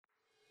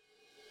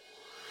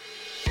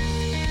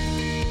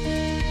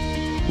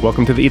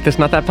Welcome to the Eat This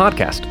Not That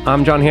podcast.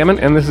 I'm John Hammond,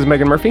 and this is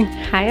Megan Murphy.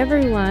 Hi,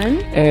 everyone.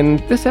 And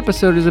this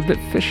episode is a bit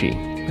fishy.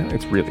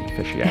 It's really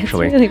fishy,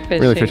 actually. It's really fishy.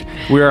 Really fishy.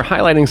 We are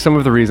highlighting some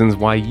of the reasons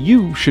why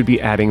you should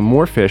be adding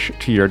more fish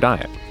to your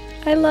diet.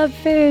 I love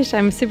fish.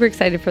 I'm super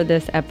excited for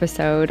this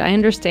episode. I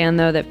understand,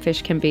 though, that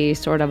fish can be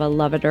sort of a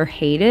love it or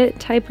hate it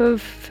type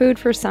of food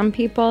for some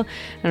people.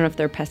 I don't know if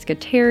they're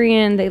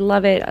pescatarian. They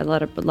love it. A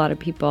lot of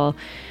people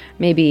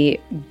maybe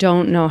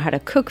don't know how to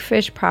cook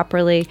fish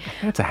properly.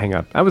 That's a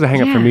hang-up. That was a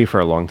hang-up for me for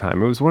a long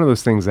time. It was one of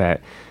those things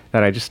that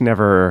I just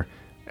never...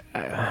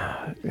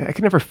 I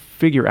could never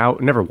figure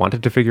out, never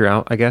wanted to figure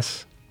out, I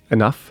guess,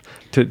 enough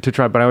to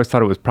try, but I always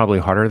thought it was probably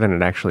harder than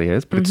it actually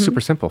is, but it's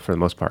super simple for the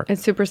most part.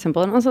 It's super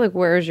simple. And also, like,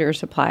 where's your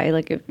supply?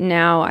 Like,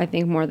 now, I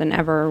think more than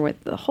ever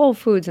with the Whole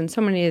Foods and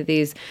so many of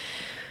these,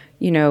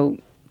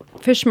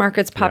 fish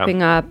markets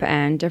popping up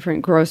and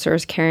different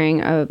grocers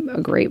carrying a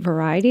great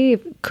variety,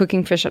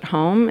 cooking fish at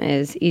home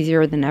is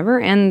easier than ever.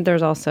 And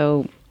there's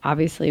also,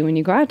 obviously, when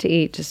you go out to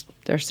eat, just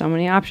there's so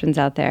many options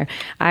out there.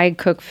 I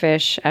cook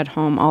fish at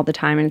home all the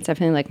time, and it's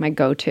definitely like my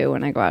go-to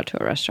when I go out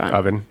to a restaurant.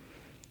 Oven?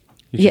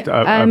 You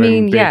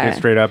bake it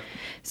straight up?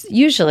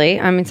 Usually,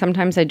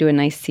 sometimes I do a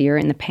nice sear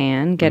in the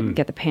pan,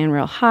 get the pan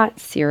real hot,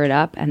 sear it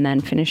up, and then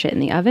finish it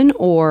in the oven.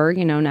 Or,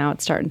 now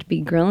it's starting to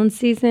be grilling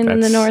season in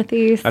the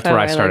Northeast. That's where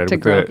I started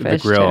with the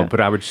grill, too.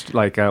 But I would just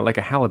like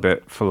a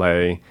halibut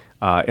fillet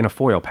in a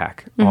foil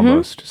pack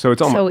almost. So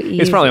it's almost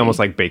it's probably almost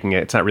like baking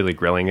it. It's not really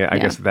grilling it, I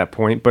guess, at that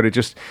point. But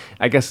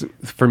I guess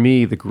for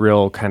me, the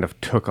grill kind of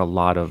took a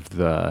lot of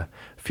the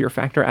fear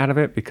factor out of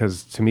it,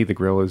 because to me the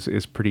grill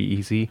is pretty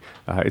easy.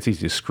 It's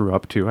easy to screw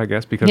up too, I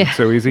guess, because it's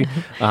so easy.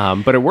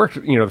 But it worked,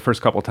 the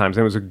first couple of times.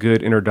 It was a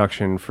good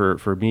introduction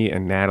for me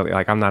and Natalie.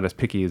 Like, I'm not as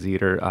picky as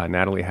eater.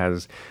 Natalie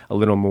has a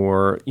little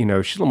more, she's a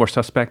little more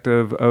suspect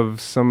of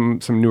some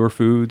newer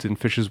foods, and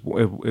fish is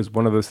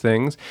one of those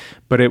things.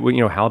 But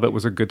halibut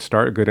was a good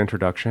start, a good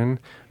introduction.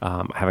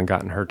 I haven't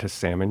gotten her to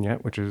salmon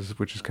yet, which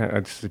is kind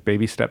of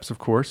baby steps, of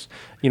course.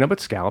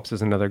 But scallops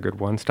is another good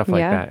one, stuff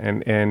like that.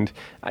 And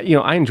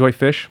I enjoy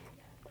fish.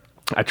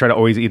 I try to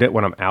always eat it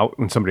when I'm out,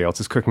 when somebody else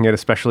is cooking it,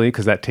 especially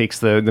because that takes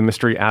the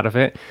mystery out of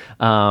it.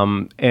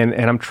 And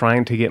I'm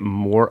trying to get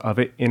more of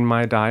it in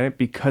my diet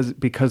because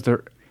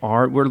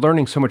we're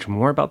learning so much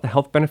more about the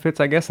health benefits,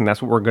 I guess, and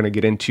that's what we're going to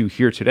get into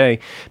here today,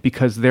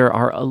 because there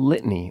are a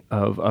litany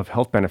of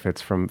health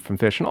benefits from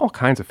fish, and all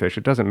kinds of fish.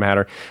 It doesn't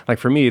matter. Like,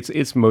 for me,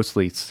 it's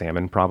mostly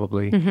salmon,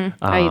 probably.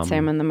 I eat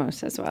salmon the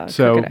most as well.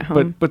 So, cook it at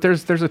home. but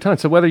there's a ton.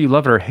 So whether you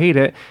love it or hate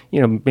it,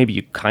 maybe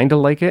you kind of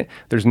like it.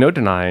 There's no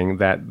denying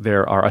that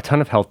there are a ton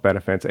of health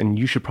benefits, and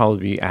you should probably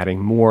be adding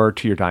more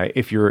to your diet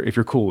if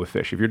you're cool with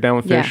fish. If you're down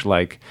with fish,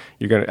 like,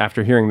 you're gonna,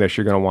 after hearing this,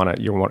 you're gonna want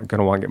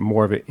to get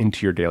more of it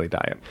into your daily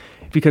diet.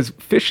 Because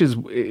fish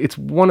it's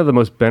one of the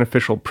most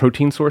beneficial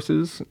protein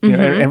sources.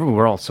 And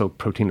we're all so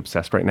protein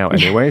obsessed right now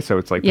anyway. So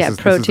it's like, this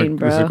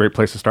is a great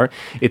place to start.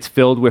 It's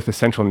filled with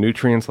essential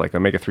nutrients like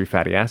omega-3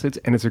 fatty acids,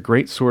 and it's a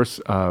great source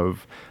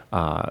of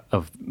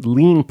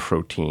lean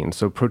protein,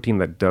 so protein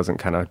that doesn't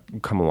kind of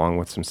come along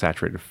with some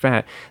saturated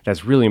fat.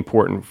 That's really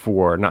important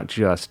for not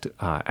just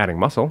adding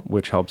muscle,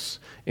 which helps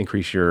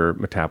increase your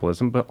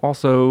metabolism, but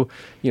also,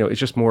 it's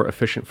just more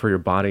efficient for your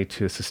body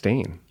to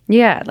sustain.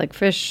 Yeah, like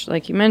fish,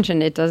 like you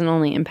mentioned, it doesn't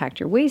only impact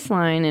your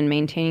waistline and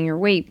maintaining your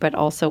weight, but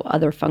also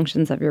other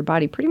functions of your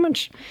body, pretty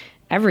much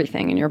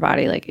everything in your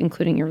body, like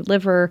including your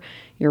liver,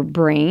 your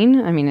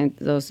brain.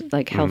 Those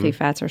like healthy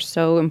fats are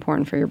so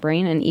important for your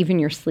brain, and even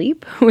your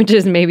sleep, which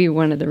is maybe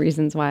one of the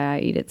reasons why I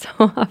eat it so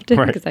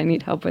often, because I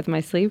need help with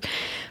my sleep.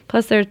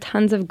 Plus, there are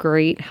tons of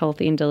great,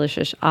 healthy, and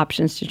delicious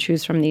options to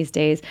choose from these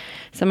days.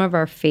 Some of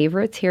our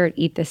favorites here at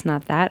Eat This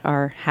Not That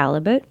are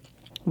halibut,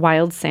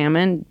 wild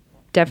salmon.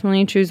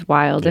 Definitely choose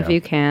wild if you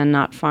can,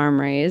 not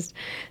farm raised.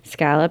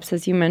 Scallops,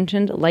 as you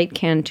mentioned, light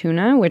canned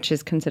tuna, which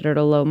is considered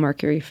a low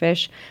mercury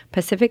fish,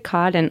 Pacific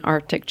cod, and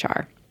Arctic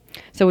char.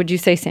 So would you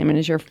say salmon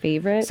is your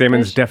favorite?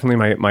 Salmon fish? is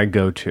definitely my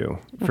go-to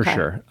for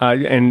sure.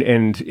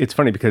 And it's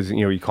funny because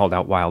you called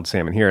out wild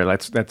salmon here.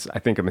 That's I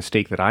think a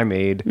mistake that I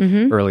made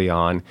early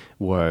on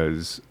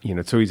was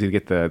it's so easy to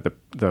get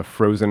the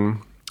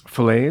frozen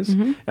fillets,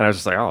 and I was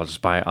just like, I'll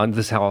just buy.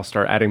 This is how I'll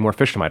start adding more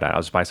fish to my diet.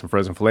 I'll just buy some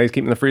frozen fillets,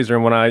 keep them in the freezer,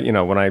 and when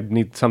I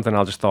need something,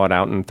 I'll just thaw it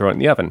out and throw it in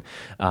the oven.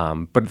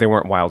 But they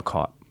weren't wild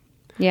caught.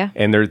 Yeah.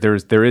 And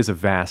there is a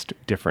vast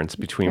difference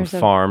between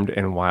farmed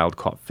and wild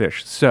caught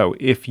fish. So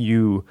if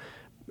you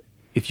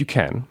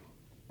can,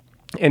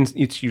 and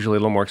it's usually a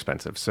little more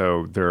expensive.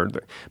 So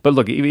but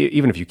look,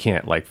 even if you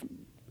can't, like,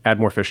 add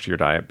more fish to your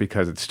diet,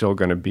 because it's still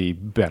going to be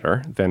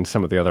better than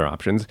some of the other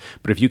options.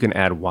 But if you can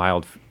add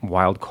wild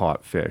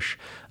caught fish,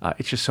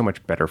 it's just so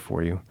much better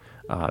for you.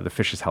 The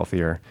fish is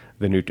healthier.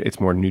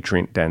 It's more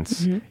nutrient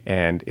dense,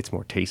 and it's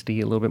more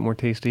tasty, a little bit more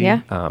tasty.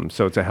 Yeah.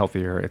 So it's a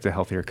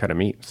healthier cut of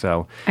meat.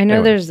 So I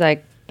know there's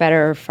like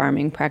better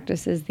farming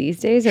practices these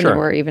days than there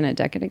were even a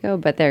decade ago.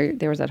 But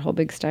there was that whole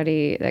big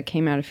study that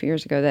came out a few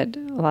years ago that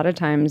a lot of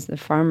times the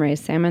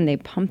farm-raised salmon, they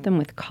pump them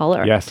with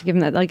color to give them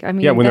that, like, I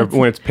mean,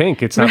 when it's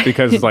pink, it's not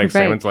because like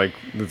salmon's like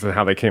this is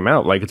how they came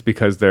out. Like it's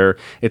because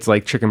it's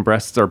like chicken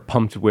breasts are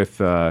pumped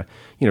with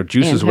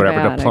juices or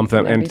whatever to plump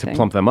them and to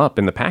plump them up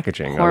in the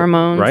packaging.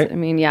 Hormones, right? I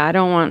mean, I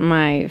don't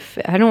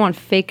want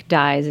fake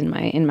dyes in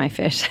my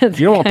fish. You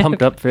don't want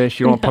pumped up fish.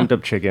 You don't want pumped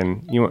up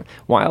chicken. You want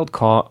wild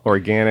caught,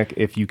 organic.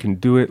 If you can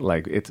do it,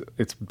 like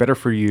it's better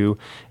for you.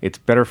 It's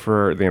better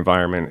for the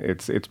environment.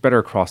 It's better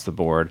across the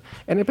board,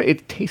 and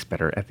it tastes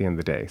better at the end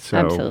of the day. So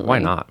Absolutely. Why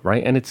not,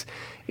 right? And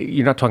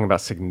you're not talking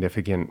about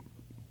significant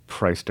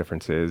price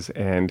differences.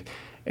 And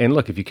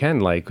look, if you can,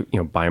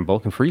 buy in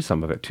bulk and freeze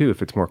some of it too,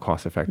 if it's more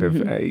cost effective.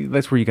 Mm-hmm.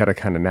 That's where you got to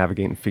kind of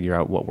navigate and figure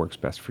out what works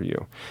best for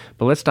you.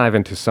 But let's dive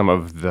into some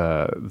of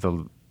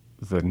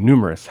the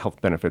numerous health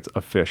benefits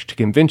of fish to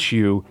convince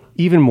you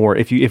even more,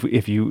 if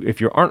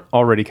you aren't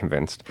already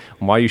convinced,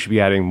 why you should be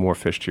adding more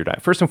fish to your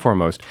diet. First and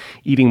foremost,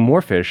 eating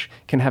more fish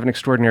can have an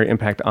extraordinary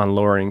impact on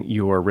lowering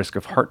your risk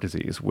of heart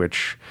disease,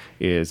 which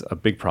is a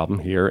big problem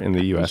here in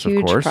the U.S.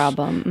 Huge of course.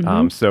 Problem.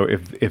 Mm-hmm. So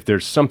if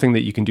there's something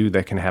that you can do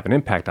that can have an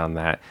impact on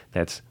that,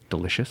 that's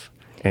delicious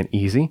and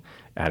easy.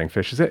 Adding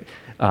fish is it.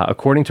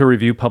 According to a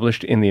review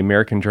published in the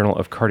American Journal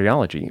of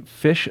Cardiology,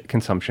 fish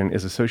consumption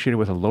is associated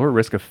with a lower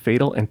risk of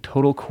fatal and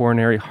total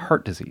coronary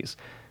heart disease.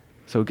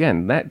 So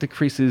again, that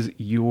decreases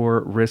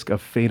your risk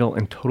of fatal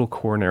and total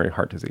coronary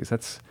heart disease.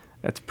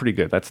 That's pretty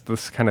good. That's the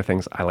kind of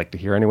things I like to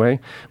hear anyway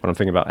when I'm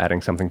thinking about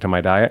adding something to my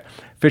diet.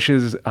 Fish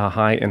is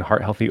high in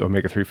heart-healthy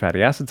omega-3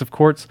 fatty acids, of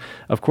course,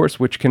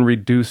 which can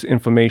reduce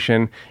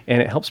inflammation,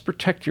 and it helps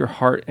protect your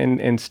heart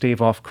and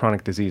stave off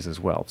chronic disease as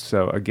well.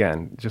 So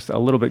again, just a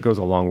little bit goes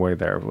a long way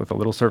there. With a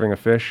little serving of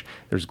fish,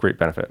 there's great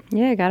benefit.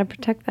 Yeah, got to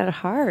protect that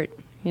heart.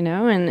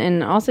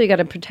 And also you got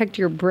to protect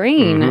your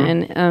brain.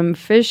 Mm-hmm. And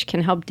fish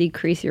can help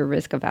decrease your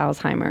risk of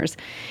Alzheimer's.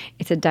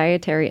 It's a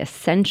dietary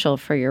essential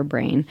for your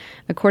brain.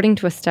 According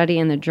to a study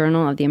in the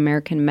Journal of the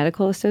American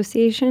Medical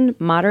Association,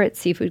 moderate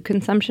seafood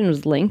consumption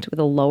was linked with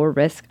a lower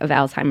risk of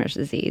Alzheimer's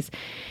disease.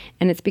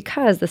 And it's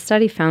because the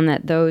study found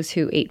that those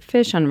who ate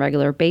fish on a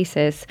regular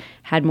basis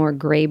had more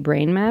gray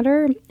brain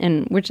matter,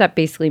 and which that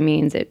basically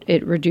means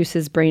it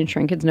reduces brain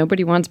shrinkage.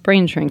 Nobody wants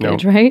brain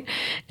shrinkage, right?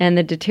 And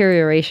the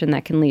deterioration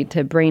that can lead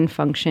to brain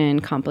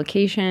function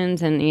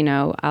complications and,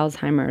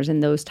 Alzheimer's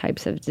and those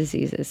types of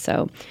diseases.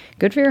 So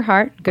good for your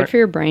heart, good for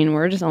your brain.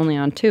 We're just only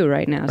on 2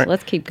 right now, so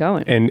let's keep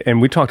going.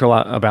 And we talked a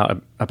lot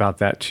about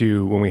that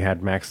too when we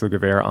had Max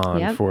Lugavere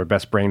on for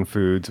Best Brain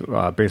Foods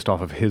based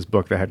off of his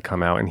book that had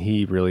come out, and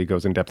he really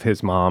goes in depth.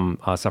 His mom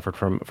suffered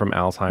from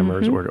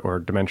Alzheimer's or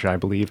dementia, I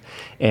believe.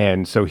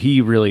 And so he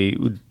really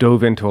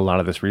dove into a lot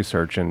of this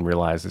research and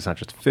realized it's not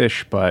just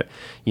fish, but,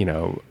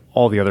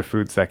 all the other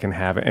foods that can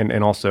have,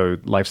 and also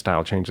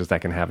lifestyle changes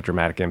that can have a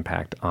dramatic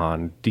impact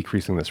on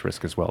decreasing this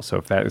risk as well. So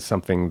if that is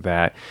something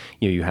that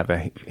you have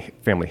a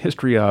family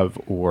history of,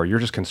 or you're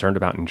just concerned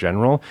about in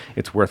general,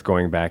 it's worth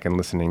going back and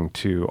listening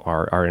to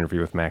our interview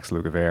with Max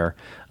Lugavere.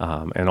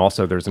 And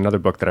also there's another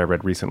book that I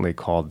read recently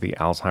called The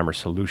Alzheimer's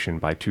Solution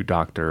by 2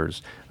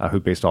 doctors who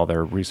based all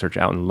their research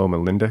out in Loma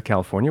Linda,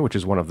 California, which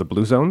is one of the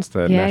blue zones,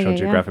 the National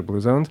Geographic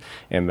blue zones.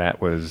 And that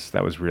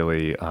was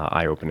really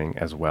eye-opening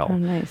as well. Oh,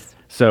 nice.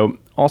 So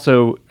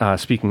also,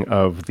 speaking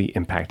of the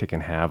impact it can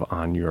have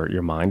on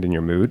your mind and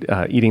your mood,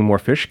 eating more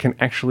fish can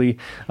actually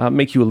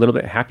make you a little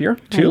bit happier,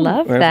 too. I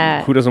love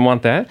that. Who doesn't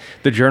want that?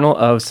 The Journal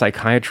of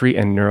Psychiatry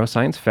and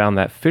Neuroscience found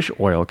that fish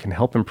oil can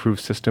help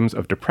improve symptoms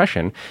of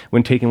depression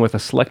when taken with a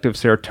selective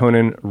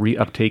serotonin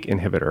reuptake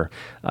inhibitor.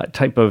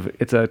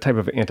 It's a type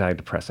of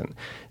antidepressant.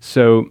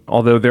 So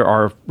although there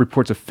are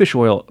reports of fish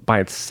oil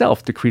by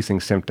itself decreasing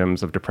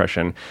symptoms of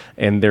depression,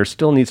 and there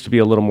still needs to be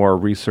a little more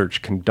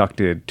research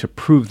conducted to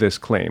prove this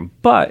claim.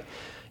 But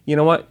you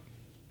know what?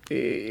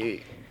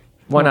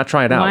 Why not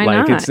try it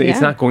out?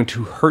 It's not going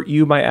to hurt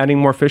you by adding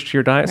more fish to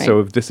your diet. Right.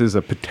 So if this is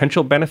a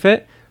potential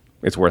benefit,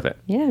 it's worth it.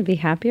 Yeah, be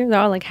happier. They're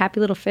all like happy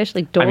little fish,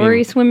 like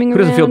Dory swimming around.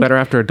 Who doesn't feel better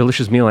after a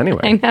delicious meal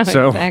anyway? I know,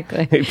 so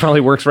exactly. It probably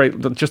works right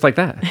just like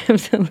that.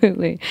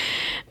 Absolutely.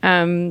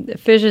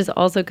 Fish is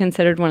also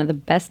considered one of the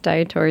best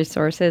dietary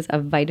sources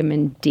of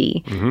vitamin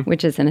D,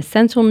 which is an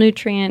essential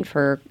nutrient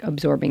for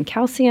absorbing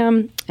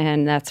calcium,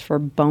 and that's for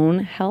bone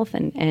health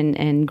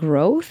and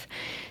growth.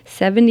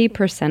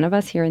 70% of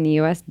us here in the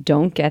U.S.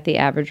 don't get the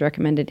average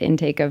recommended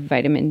intake of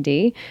vitamin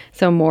D.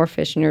 So more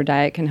fish in your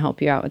diet can help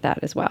you out with that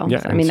as well. Yeah,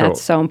 so,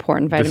 that's so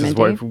important, vitamin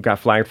D. This is what got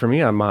flagged for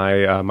me on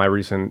my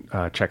recent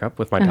checkup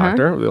with my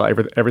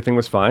doctor. Everything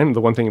was fine. The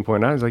one thing he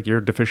pointed out is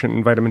you're deficient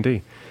in vitamin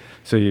D.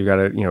 So you got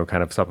to,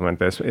 kind of supplement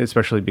this,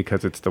 especially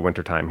because it's the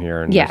wintertime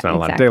here and there's not a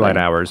lot of daylight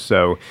hours.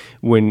 So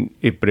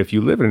but if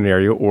you live in an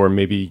area or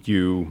maybe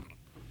you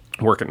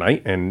work at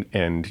night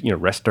and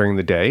rest during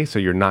the day, so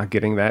you're not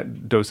getting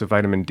that dose of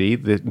vitamin D.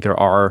 There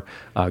are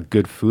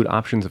good food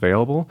options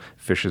available.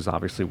 Fish is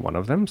obviously one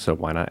of them, so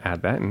why not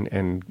add that?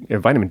 And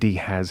vitamin D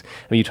has,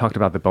 you talked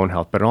about the bone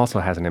health, but it also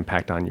has an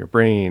impact on your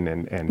brain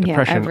and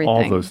depression, everything.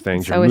 all those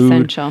things. So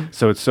essential.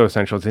 So it's so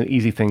essential. It's an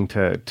easy thing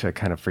to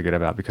kind of forget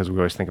about, because we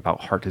always think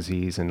about heart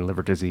disease and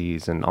liver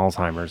disease and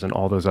Alzheimer's and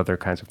all those other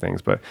kinds of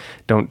things, but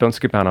don't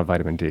skip out on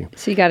vitamin D.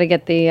 So you got to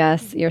get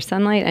your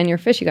sunlight and your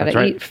fish. You got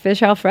to eat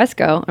fish al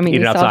fresco. I mean,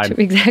 eat it outside.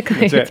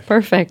 Exactly. It's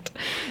perfect.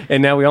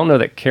 And now we all know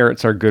that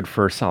carrots are good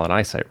for solid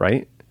eyesight,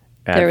 right?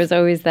 There was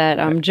always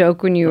that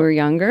joke when you were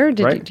younger.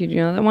 Did you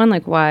know that one?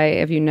 Like, why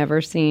have you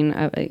never seen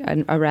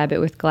a rabbit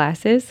with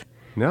glasses?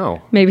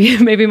 No.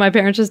 Maybe my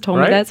parents just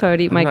told me that, so I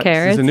would eat my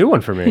carrots. This is a new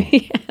one for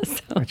me.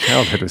 My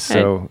childhood was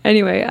so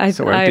Anyway,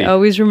 so empty. I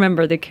always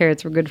remember that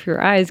carrots were good for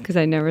your eyes, because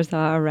I never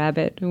saw a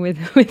rabbit with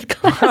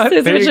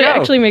glasses, which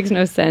actually makes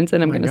no sense,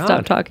 and I'm going to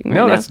stop talking right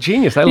now. No, that's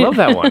genius. I love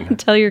that one.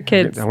 Tell your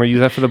kids. I'm going to use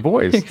that for the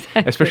boys.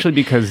 Exactly. Especially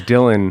because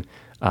Dylan...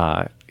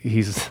 Dylan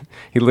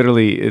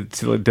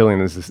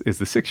is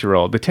the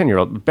 6-year-old. The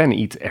 10-year-old, Ben,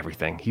 eats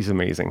everything. He's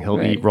amazing.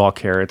 He'll eat raw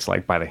carrots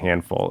like by the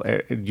handful.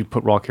 You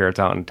put raw carrots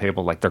out on the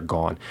table, like they're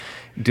gone.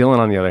 Dylan,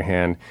 on the other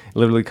hand,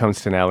 literally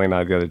comes to Natalie and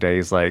I the other day.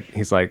 He's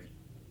like,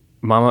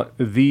 Mama,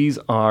 these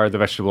are the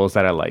vegetables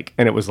that I like.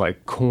 And it was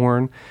like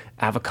corn,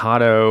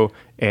 avocado,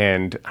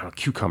 and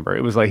cucumber.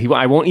 It was like,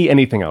 I won't eat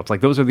anything else.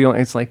 Like, those are the only,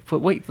 it's like, but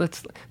wait,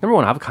 number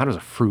one, avocado is a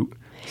fruit.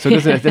 So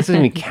it doesn't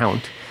even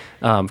count.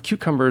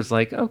 Cucumber is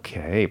like,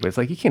 okay, but it's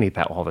like, you can't eat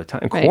that all the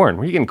time. Corn,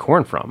 where are you getting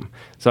corn from?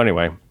 So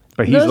anyway,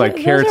 but he's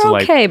carrots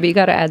are okay, but you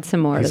got to add some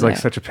more. He's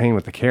such a pain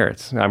with the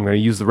carrots. I'm going to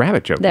use the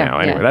rabbit joke now.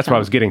 Anyway, that's what I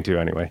was getting to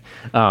anyway.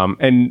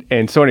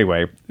 And so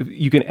anyway,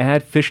 you can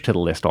add fish to the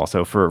list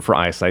also for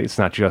eyesight. It's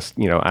not just,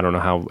 I don't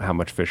know how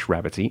much fish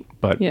rabbits eat,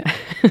 but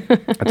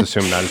let's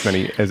assume not as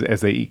many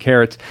as they eat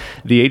carrots.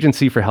 The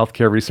Agency for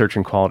Healthcare Research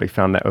and Quality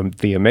found that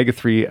the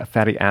omega-3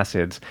 fatty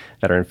acids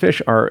that are in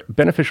fish are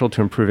beneficial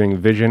to improving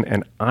vision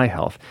and eye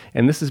health.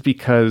 And this is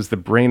because the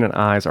brain and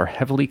eyes are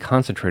heavily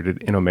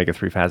concentrated in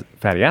omega-3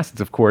 fatty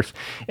acids, of course,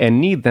 and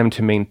need them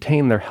to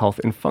maintain their health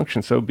and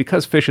function. So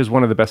because fish is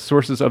one of the best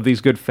sources of these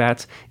good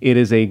fats, it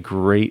is a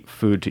great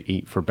food to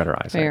eat for better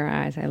eyesight. For your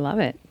eyes. I love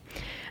it.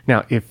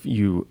 Now, if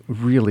you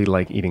really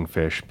like eating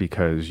fish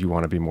because you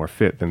want to be more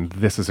fit, then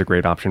this is a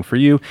great option for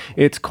you.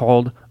 It's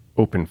called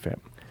OpenFit.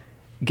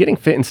 Getting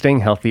fit and staying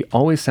healthy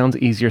always sounds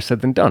easier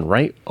said than done,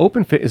 right?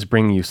 OpenFit is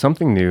bringing you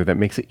something new that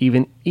makes it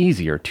even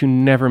easier to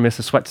never miss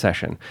a sweat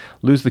session.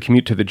 Lose the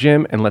commute to the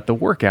gym and let the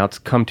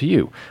workouts come to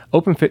you.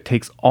 OpenFit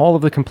takes all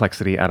of the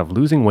complexity out of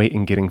losing weight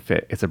and getting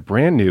fit. It's a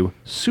brand new,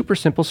 super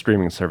simple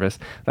streaming service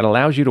that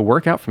allows you to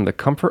work out from the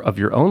comfort of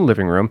your own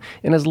living room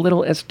in as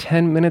little as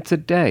 10 minutes a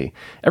day.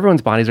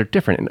 Everyone's bodies are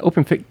different, and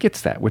OpenFit gets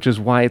that, which is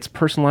why it's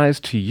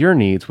personalized to your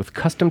needs with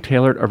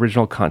custom-tailored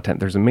original content.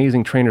 There's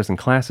amazing trainers and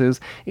classes.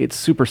 It's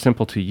super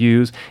simple to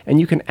use, and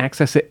you can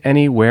access it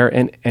anywhere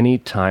and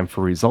anytime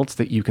for results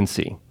that you can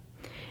see.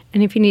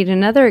 And if you need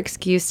another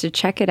excuse to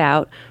check it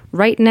out,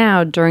 right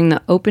now during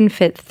the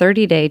OpenFit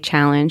 30-Day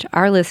Challenge,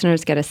 our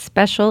listeners get a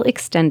special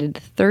extended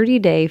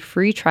 30-day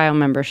free trial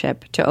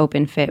membership to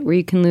OpenFit, where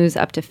you can lose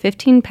up to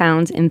 15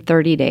 pounds in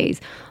 30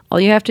 days. All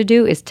you have to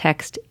do is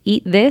text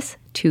 "Eat This"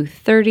 to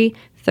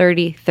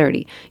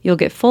 303030. You'll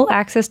get full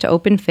access to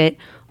OpenFit,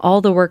 all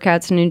the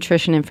workouts and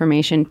nutrition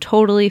information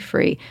totally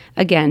free.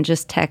 Again,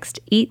 just text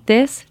 "Eat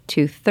This"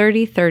 to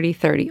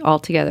 303030, all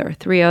together,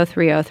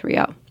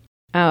 303030.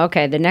 Oh,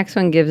 okay. The next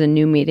one gives a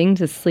new meaning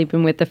to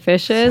Sleeping with the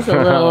Fishes, a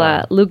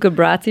little Luca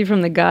Brasi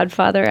from The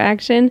Godfather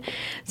action.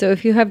 So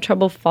if you have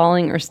trouble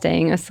falling or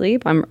staying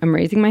asleep, I'm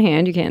raising my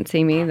hand. You can't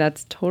see me.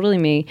 That's totally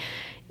me.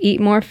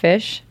 Eat more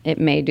fish. It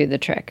may do the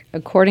trick.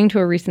 According to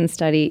a recent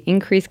study,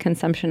 increased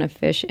consumption of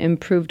fish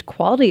improved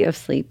quality of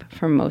sleep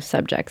for most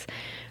subjects.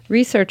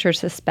 Researchers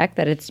suspect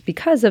that it's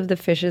because of the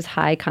fish's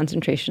high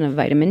concentration of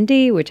vitamin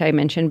D, which I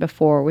mentioned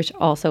before, which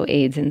also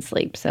aids in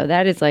sleep. So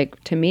that is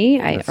like, to me,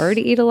 I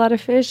already eat a lot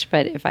of fish,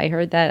 but if I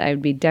heard that, I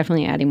would be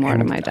definitely adding more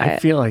to my diet. I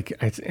feel like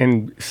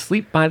and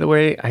sleep, by the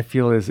way, I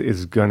feel is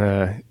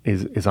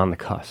on the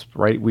cusp,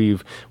 right?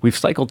 We've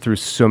cycled through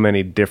so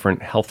many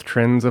different health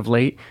trends of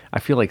late.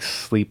 I feel like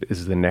sleep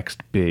is the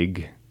next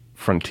big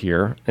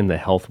frontier in the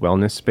health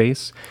wellness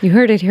space. You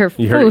heard it here first.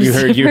 You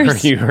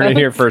heard it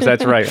here first.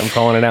 That's right. I'm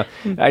calling it out.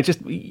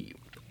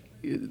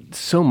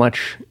 So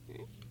much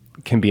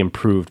can be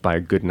improved by a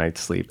good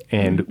night's sleep,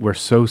 and we're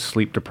so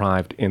sleep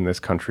deprived in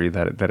this country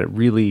that it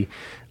really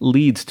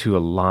leads to a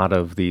lot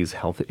of these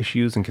health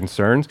issues and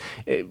concerns.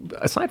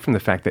 Aside from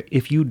the fact that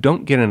if you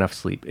don't get enough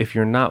sleep, if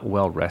you're not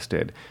well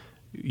rested,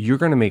 you're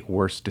going to make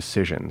worse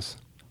decisions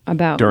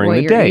during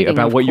the day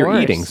about what you're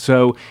eating.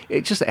 So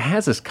it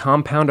has this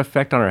compound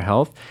effect on our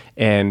health.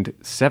 And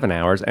 7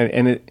 hours,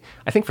 and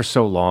I think for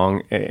so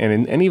long,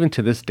 and even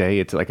to this day,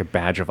 it's like a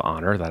badge of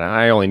honor that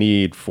I only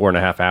need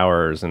 4.5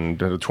 hours, and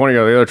the other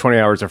 20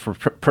 hours are for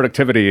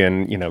productivity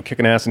and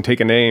kicking ass and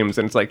taking names.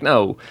 And it's like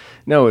no,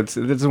 it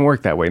doesn't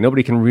work that way.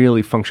 Nobody can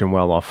really function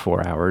well off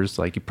 4 hours.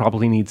 Like you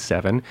probably need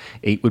 7,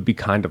 8 would be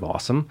kind of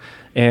awesome.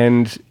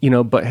 And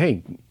but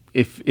hey.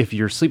 If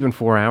you're sleeping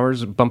 4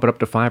 hours, bump it up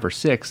to 5 or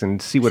 6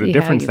 and see what a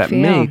difference that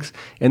makes,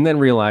 and then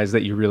realize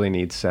that you really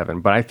need 7.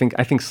 But I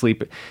think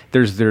sleep.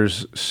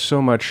 There's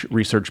so much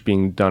research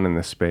being done in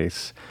this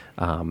space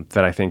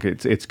that I think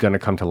it's going to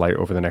come to light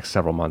over the next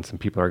several months, and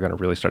people are going to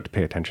really start to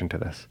pay attention to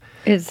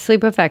this.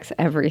 Sleep affects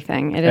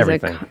everything. It is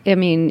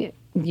everything.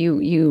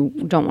 You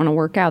don't want to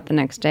work out the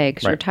next day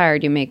because you're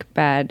tired. You make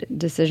bad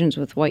decisions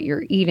with what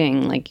you're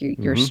eating, like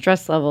your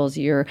stress levels,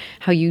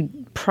 how you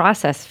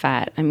process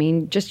fat. I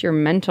mean, just your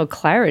mental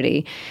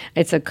clarity.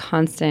 It's a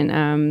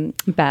constant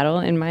battle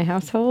in my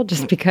household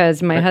just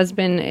because my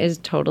husband is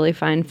totally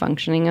fine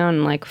functioning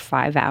on like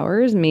 5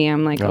 hours. Me,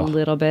 I'm like a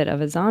little bit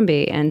of a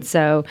zombie. And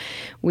so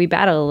we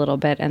battle a little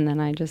bit, and then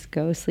I just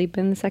go sleep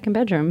in the second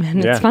bedroom,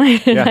 and it's fine.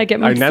 And I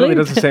get my sleep. Natalie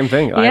does the same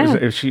thing.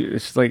 If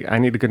she's like, I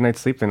need a good night's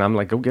sleep, then I'm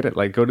like, go get it.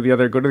 Like, go to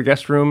the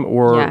guest room,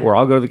 or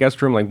I'll go to the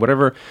guest room. Like,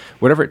 whatever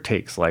it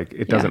takes. Like,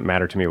 it doesn't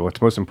matter to me.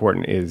 What's most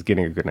important is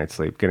getting a good night's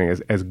sleep, getting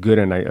as good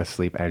a night of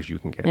sleep as you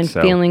can get. And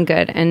feeling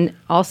good. And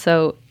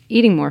also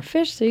eating more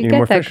fish so you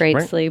get that great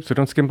sleep. So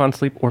don't skimp on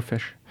sleep or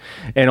fish.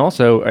 And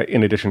also,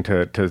 in addition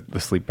to the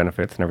sleep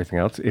benefits and everything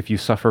else, if you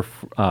suffer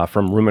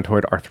from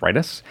rheumatoid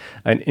arthritis,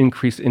 an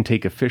increased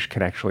intake of fish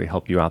can actually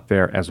help you out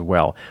there as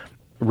well.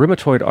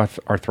 Rheumatoid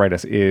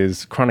arthritis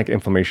is chronic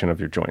inflammation of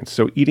your joints.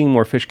 So eating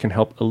more fish can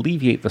help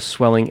alleviate the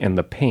swelling and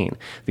the pain.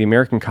 The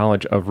American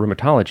College of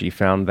Rheumatology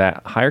found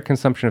that higher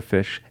consumption of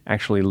fish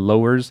actually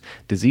lowers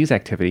disease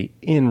activity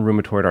in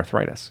rheumatoid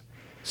arthritis.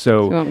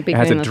 So it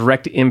has a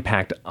direct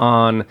impact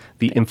on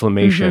the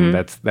inflammation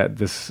that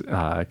this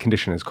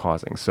condition is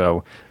causing.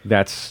 So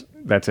that's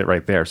it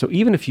right there. So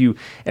even if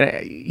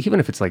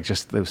it's like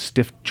just those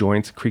stiff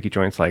joints, creaky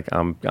joints, like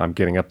I'm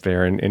getting up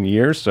there in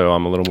years, so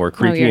I'm a little more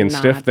creaky and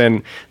stiff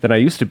than I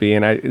used to be.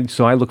 And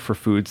so I look for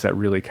foods that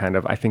really kind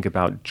of, I think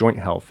about joint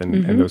health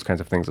and those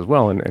kinds of things as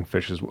well. And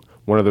fish is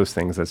one of those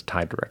things that's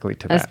tied directly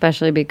to that.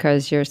 Especially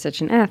because you're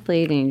such an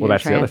athlete. And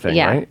that's the other thing,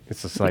 right?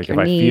 It's just like if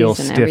I feel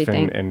stiff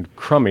and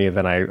crummy,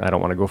 then I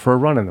don't want to go for a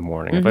run in the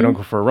morning. If I don't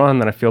go for a run,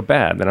 then I feel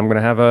bad. Then I'm going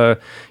to have a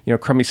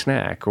crummy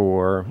snack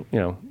or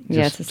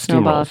it's a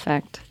snowball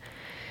effect.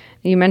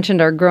 You mentioned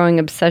our growing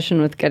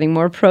obsession with getting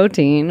more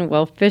protein.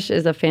 Well, fish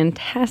is a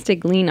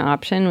fantastic lean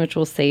option, which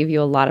will save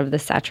you a lot of the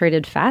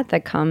saturated fat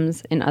that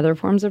comes in other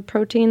forms of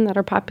protein that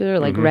are popular,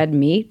 like red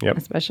meat,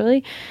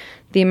 especially.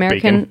 The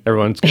American bacon.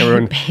 Everyone's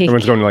going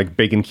to like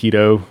bacon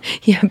keto.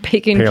 Yeah,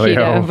 bacon paleo.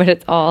 Keto, but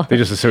it's all they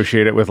just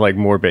associate it with like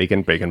more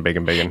bacon.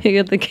 You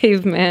get the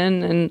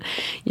caveman, and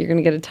you're going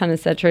to get a ton of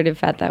saturated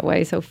fat that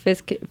way. So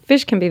fish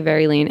can be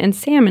very lean, and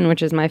salmon,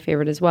 which is my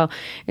favorite as well,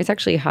 it's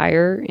actually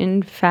higher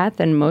in fat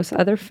than most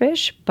other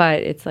fish,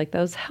 but it's like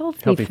those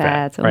healthy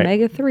fats,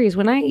 omega-3s.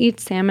 When I eat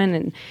salmon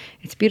and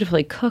it's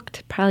beautifully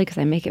cooked, probably because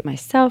I make it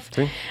myself,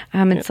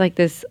 it's like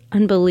this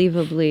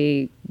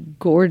unbelievably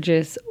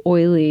gorgeous,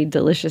 oily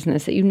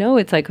deliciousness that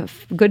it's like a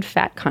good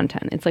fat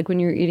content. It's like when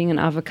you're eating an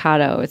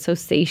avocado, it's so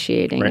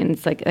satiating and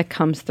it's like it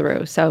comes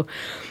through. So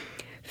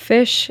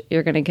fish,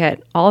 you're going to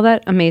get all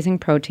that amazing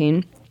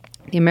protein.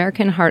 The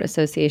American Heart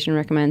Association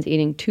recommends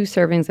eating 2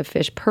 servings of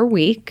fish per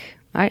week.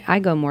 I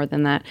go more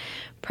than that.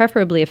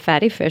 Preferably a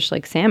fatty fish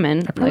like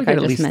salmon. I probably get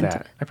at least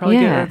that. I probably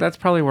get that's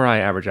probably where I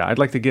average out. I'd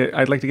like to get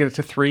it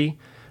to 3.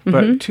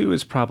 But 2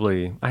 is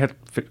probably. I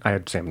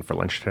had salmon for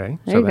lunch today,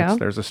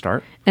 there's a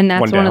start. And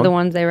that's one of the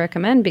ones they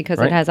recommend because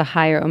it has a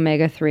higher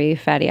omega-3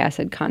 fatty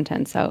acid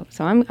content. So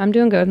I'm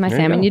doing good with my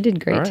salmon. You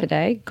did great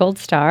today, gold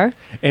star.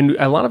 And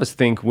a lot of us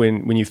think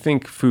when you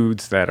think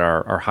foods that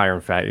are higher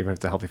in fat, even if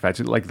it's a healthy fat,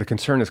 like the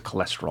concern is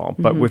cholesterol.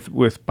 But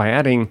with by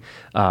adding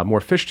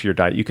more fish to your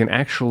diet, you can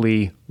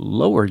actually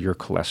lower your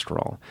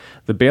cholesterol.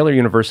 The Baylor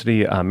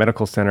University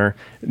Medical Center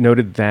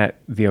noted that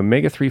the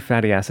omega-3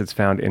 fatty acids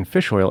found in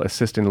fish oil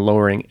assist in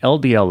lowering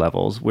LDL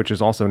levels, which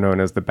is also known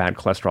as the bad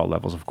cholesterol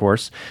levels, of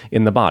course,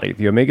 in the body.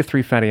 The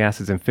omega-3 fatty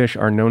acids in fish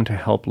are known to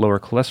help lower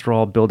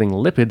cholesterol, building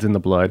lipids in the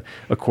blood,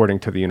 according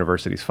to the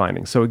university's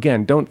findings. So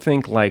again, don't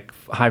think like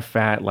high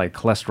fat, like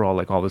cholesterol,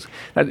 like all this.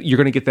 You're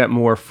going to get that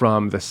more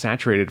from the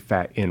saturated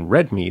fat in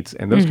red meats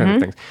and those kinds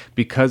of things.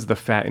 Because the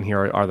fat in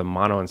here are the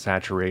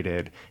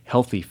monounsaturated,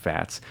 healthy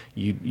fats,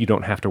 you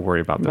don't have to worry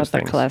about those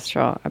things. About the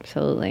cholesterol,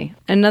 absolutely.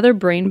 Another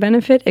brain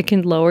benefit, it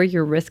can lower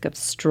your risk of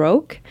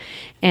stroke,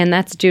 and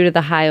that's due to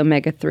the high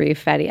omega-3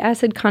 fatty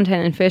acid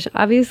content in fish.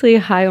 Obviously,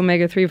 high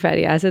omega-3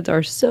 fatty acids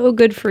are so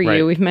good for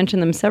you. We've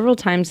mentioned them several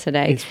times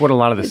today. It's what a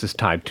lot of this is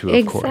tied to,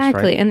 of course, right?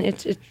 Exactly.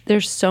 And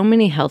there's so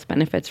many health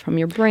benefits from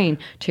your brain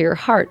to your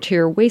heart to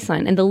your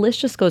waistline, and the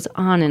list just goes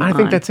on and on. I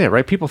think that's it,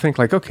 right? People think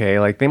like, okay,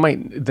 like they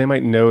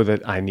might know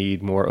that I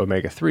need more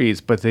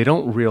omega-3s, but they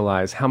don't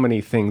realize how many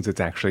things it's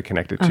actually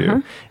connected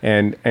to.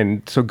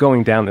 And so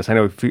going down this, I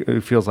know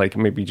it feels like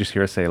maybe you just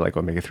hear us say like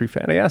omega-3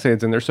 fatty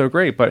acids, and they're so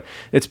great, but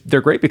they're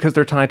great because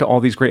they're tied to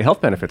all these great health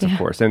benefits, of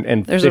course.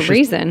 And there's a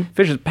reason.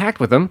 Fish is packed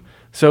with them.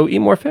 So eat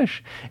more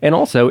fish. And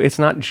also, it's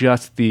not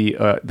just the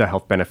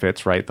health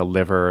benefits, right? The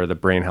liver, the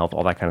brain health,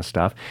 all that kind of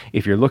stuff.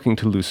 If you're looking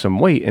to lose some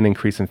weight, an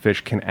increase in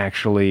fish can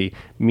actually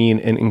mean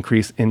an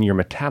increase in your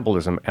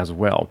metabolism as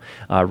well.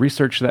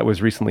 Research that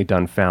was recently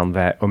done found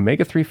that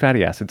omega-3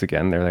 fatty acids,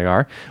 again, there they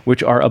are,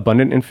 which are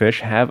abundant in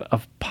fish, have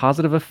a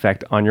positive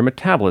effect on your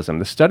metabolism.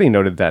 The study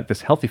noted that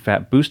this healthy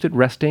fat boosted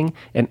resting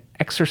and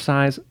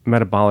exercise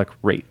metabolic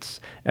rates,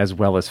 as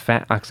well as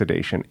fat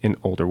oxidation in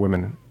older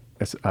women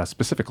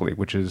specifically,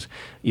 which is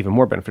even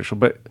more beneficial.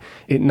 But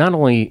it not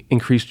only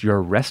increased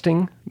your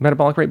resting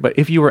metabolic rate, but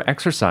if you were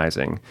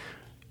exercising,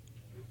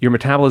 your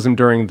metabolism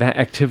during that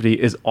activity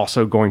is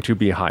also going to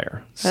be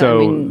higher.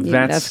 So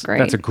that's great.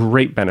 That's a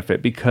great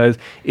benefit, because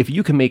if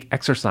you can make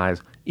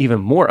exercise even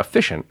more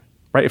efficient,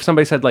 right? If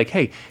somebody said like,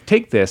 hey,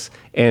 take this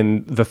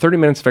and the 30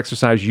 minutes of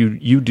exercise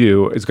you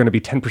do is going to be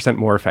 10%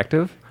 more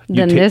effective,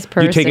 this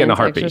person you take it in a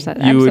heartbeat.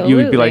 You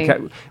would be like,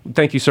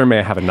 thank you, sir, may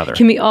I have another?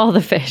 Give me all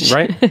the fish.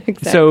 Right?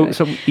 Exactly.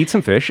 So eat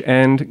some fish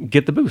and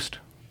get the boost.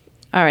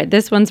 All right,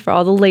 this one's for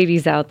all the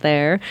ladies out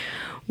there.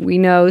 We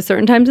know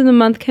certain times in the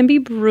month can be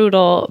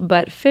brutal,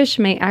 but fish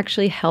may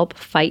actually help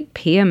fight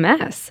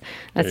PMS.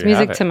 That's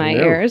music to my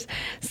ears.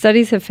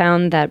 Studies have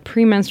found that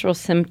premenstrual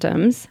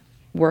symptoms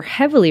were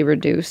heavily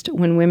reduced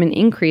when women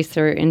increased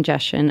their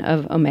ingestion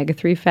of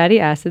omega-3 fatty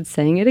acids,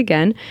 saying it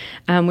again,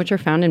 which are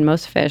found in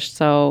most fish.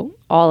 So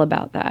all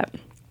about that.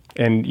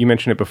 And you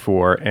mentioned it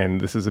before,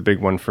 and this is a big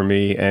one for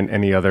me and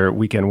any other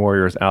weekend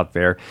warriors out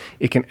there.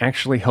 It can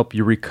actually help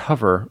you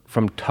recover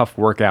from tough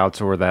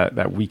workouts or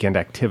that weekend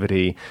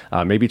activity.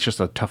 Maybe it's just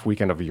a tough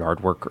weekend of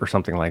yard work or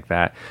something like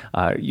that.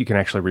 You can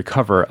actually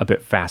recover a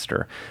bit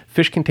faster.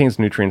 Fish contains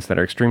nutrients that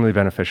are extremely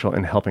beneficial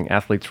in helping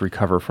athletes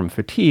recover from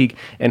fatigue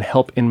and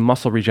help in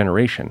muscle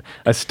regeneration.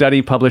 A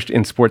study published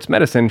in Sports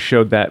Medicine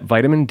showed that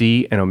vitamin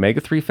D and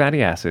omega-3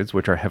 fatty acids,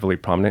 which are heavily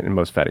prominent in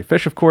most fatty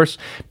fish, of course,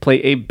 play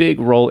a big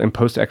role in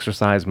post-exercise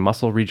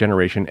muscle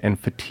regeneration and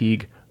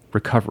fatigue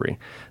recovery.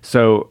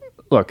 So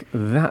look,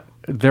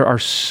 there are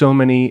so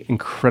many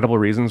incredible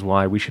reasons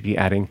why we should be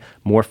adding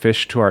more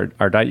fish to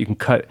our diet. You can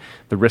cut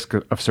the risk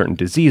of certain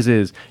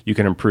diseases. You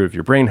can improve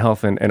your brain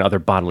health and other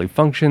bodily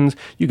functions.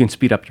 You can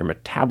speed up your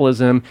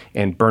metabolism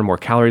and burn more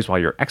calories while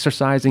you're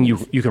exercising. You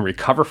can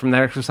recover from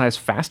that exercise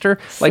faster.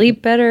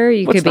 Sleep better.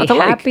 You could be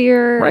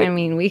happier. Right? I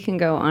mean, we can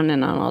go on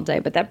and on all day,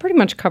 but that pretty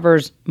much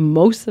covers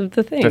most of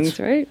the things,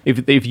 right?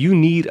 If you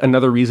need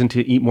another reason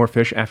to eat more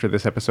fish after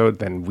this episode,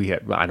 then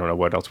I don't know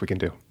what else we can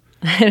do.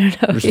 I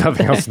don't know. There's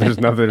nothing else.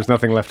 There's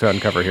nothing left to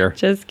uncover here.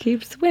 Just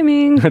keep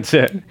swimming. That's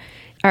it.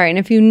 All right. And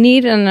if you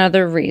need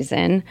another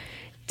reason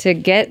to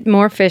get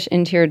more fish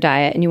into your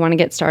diet and you want to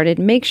get started,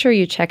 make sure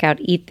you check out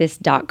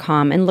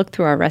eatthis.com and look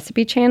through our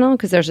recipe channel,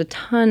 because there's a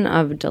ton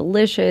of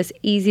delicious,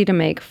 easy to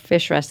make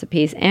fish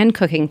recipes and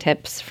cooking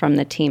tips from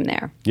the team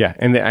there. Yeah.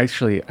 And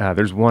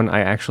there's one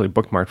I actually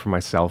bookmarked for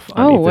myself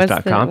on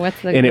eatthis.com.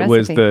 What's the and recipe? It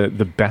was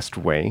the best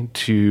way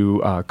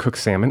to cook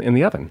salmon in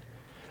the oven.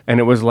 And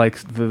it was like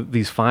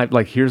these 5,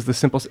 like, here's the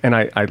simple, and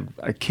I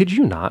kid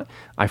you not,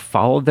 I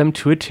followed them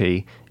to a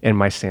T, and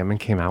my salmon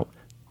came out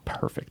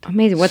perfect.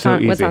 Amazing. What's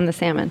on the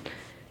salmon?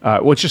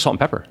 Well, it's just salt and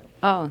pepper.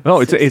 Oh,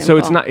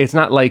 it's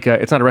not like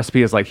it's not a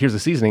recipe as like here's the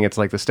seasoning. It's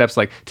like the steps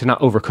like to not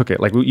overcook it.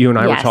 Like you and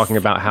I were talking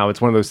about how it's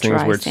one of those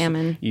things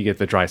where you get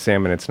the dry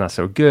salmon, it's not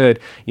so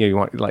good. You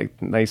want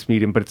like nice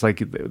medium, but it's like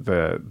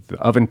the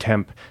oven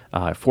temp,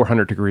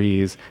 400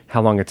 degrees.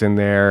 How long it's in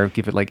there?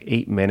 Give it like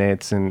 8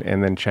 minutes, and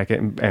then check it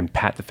and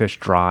pat the fish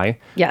dry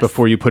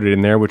before you put it in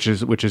there, which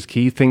is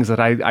key. Things that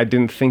I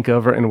didn't think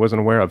of and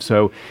wasn't aware of.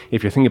 So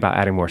if you're thinking about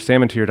adding more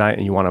salmon to your diet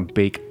and you want to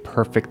bake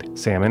perfect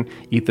salmon,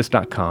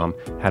 eatthis.com,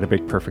 how to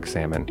bake perfect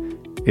salmon.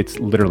 It's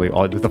literally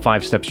all the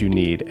 5 steps you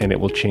need, and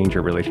it will change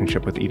your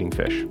relationship with eating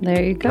fish.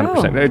 There you go.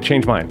 100%. It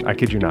changed mine. I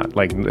kid you not.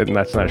 Like, and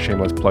that's not a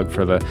shameless plug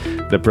for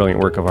the brilliant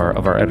work of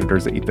our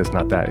editors at Eat This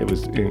Not That. It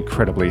was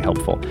incredibly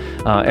helpful,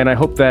 and I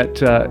hope that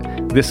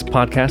this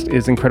podcast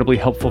is incredibly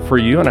helpful for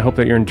you, and I hope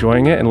that you're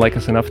enjoying it and like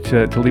us enough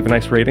to leave a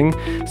nice rating,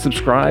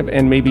 subscribe,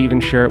 and maybe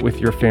even share it with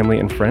your family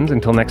and friends.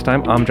 Until next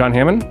time, I'm John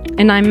Hammond.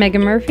 And I'm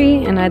Megan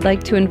Murphy, and I'd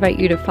like to invite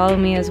you to follow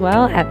me as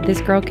well at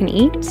This Girl Can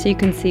Eat, so you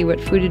can see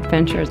what food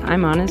adventures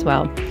I'm on as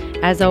well.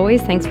 As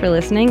always, thanks for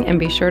listening, and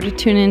be sure to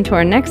tune in to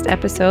our next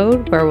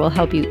episode where we'll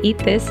help you eat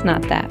this,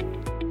 not that.